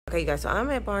Okay, you guys, so I'm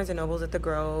at Barnes & Noble's at the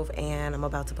Grove, and I'm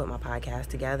about to put my podcast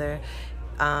together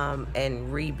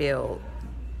and rebuild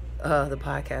the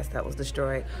podcast that was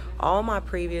destroyed. All my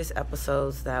previous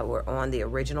episodes that were on the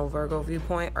original Virgo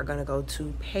Viewpoint are going to go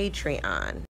to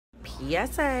Patreon.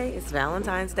 PSA, it's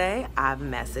Valentine's Day. I've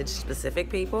messaged specific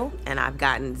people, and I've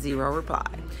gotten zero reply.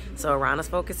 So Aarona's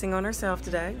focusing on herself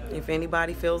today. If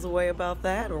anybody feels a way about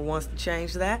that or wants to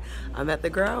change that, I'm at the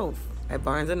Grove at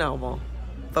Barnes & Noble,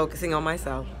 focusing on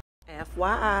myself.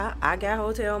 FYI, I got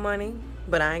hotel money,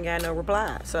 but I ain't got no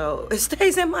reply, so it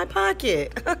stays in my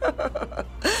pocket. Happy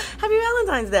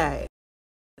Valentine's Day.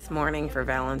 This morning for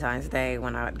Valentine's Day,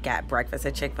 when I got breakfast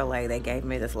at Chick-fil-A, they gave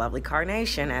me this lovely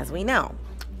carnation, as we know.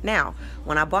 Now,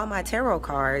 when I bought my tarot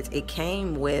cards, it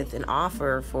came with an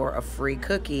offer for a free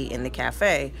cookie in the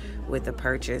cafe with the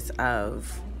purchase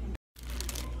of...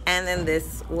 And then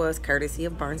this was courtesy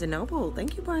of Barnes & Noble.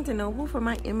 Thank you, Barnes & Noble, for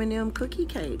my M&M cookie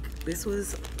cake. This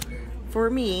was for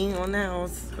me on the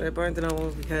house at Barnes &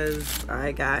 Noble because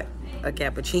I got a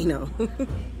cappuccino.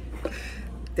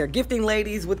 They're gifting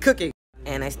ladies with cookies.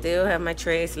 And I still have my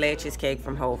Tres Leches cake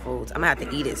from Whole Foods. I'm gonna have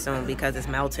to eat it soon because it's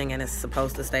melting and it's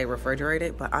supposed to stay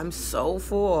refrigerated, but I'm so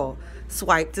full.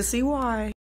 Swipe to see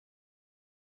why.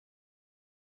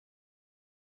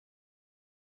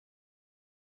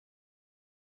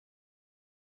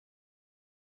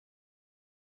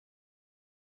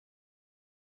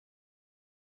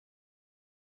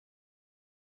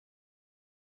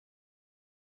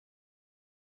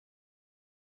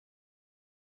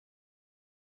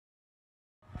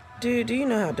 Dude, do you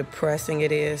know how depressing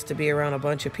it is to be around a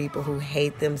bunch of people who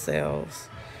hate themselves?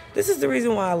 This is the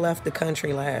reason why I left the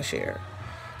country last year.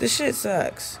 This shit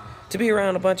sucks. To be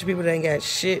around a bunch of people that ain't got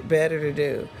shit better to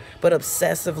do, but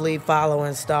obsessively follow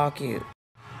and stalk you.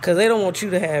 Because they don't want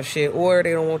you to have shit, or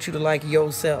they don't want you to like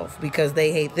yourself, because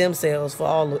they hate themselves for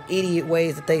all the idiot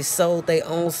ways that they sold their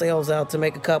own selves out to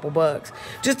make a couple bucks,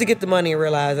 just to get the money and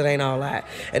realize it ain't all that.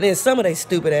 And then some of they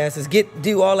stupid asses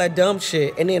do all that dumb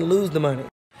shit and then lose the money.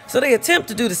 So they attempt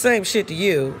to do the same shit to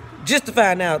you just to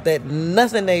find out that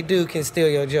nothing they do can steal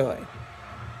your joy.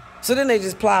 So then they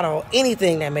just plot on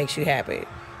anything that makes you happy.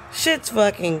 Shit's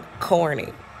fucking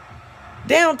corny.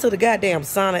 Down to the goddamn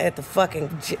sauna at the fucking...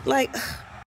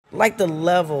 Like the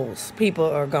levels people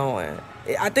are going.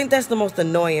 I think that's the most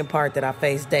annoying part that I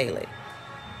face daily.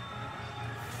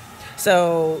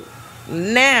 So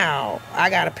now I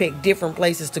gotta pick different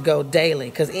places to go daily,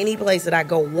 because any place that I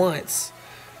go once...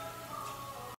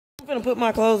 I'm gonna put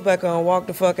my clothes back on, walk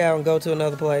the fuck out, and go to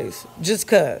another place. Just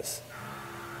cause.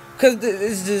 Cause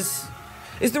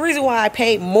it's the reason why I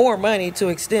paid more money to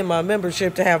extend my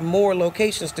membership to have more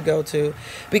locations to go to.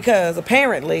 Because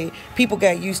apparently people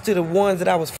got used to the ones that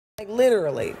I was like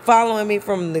literally following me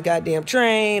from the goddamn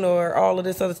train or all of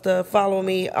this other stuff, following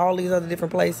me all these other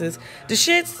different places. The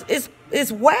shit's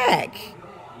it's whack.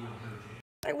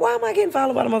 Like, why am I getting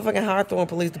followed by the motherfucking Hawthorne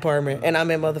Police Department and I'm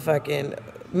in motherfucking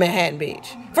Manhattan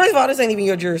Beach? First of all, this ain't even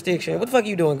your jurisdiction. What the fuck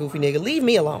you doing, goofy nigga? Leave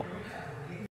me alone.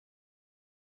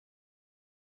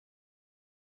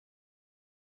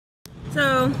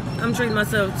 So, I'm treating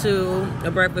myself to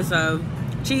a breakfast of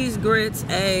cheese, grits,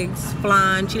 eggs,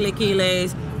 flan,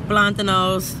 chilaquiles,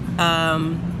 plantanos,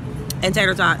 and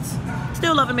tater tots.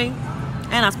 Still loving me.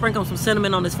 And I sprinkled some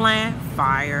cinnamon on this flan.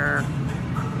 Fire.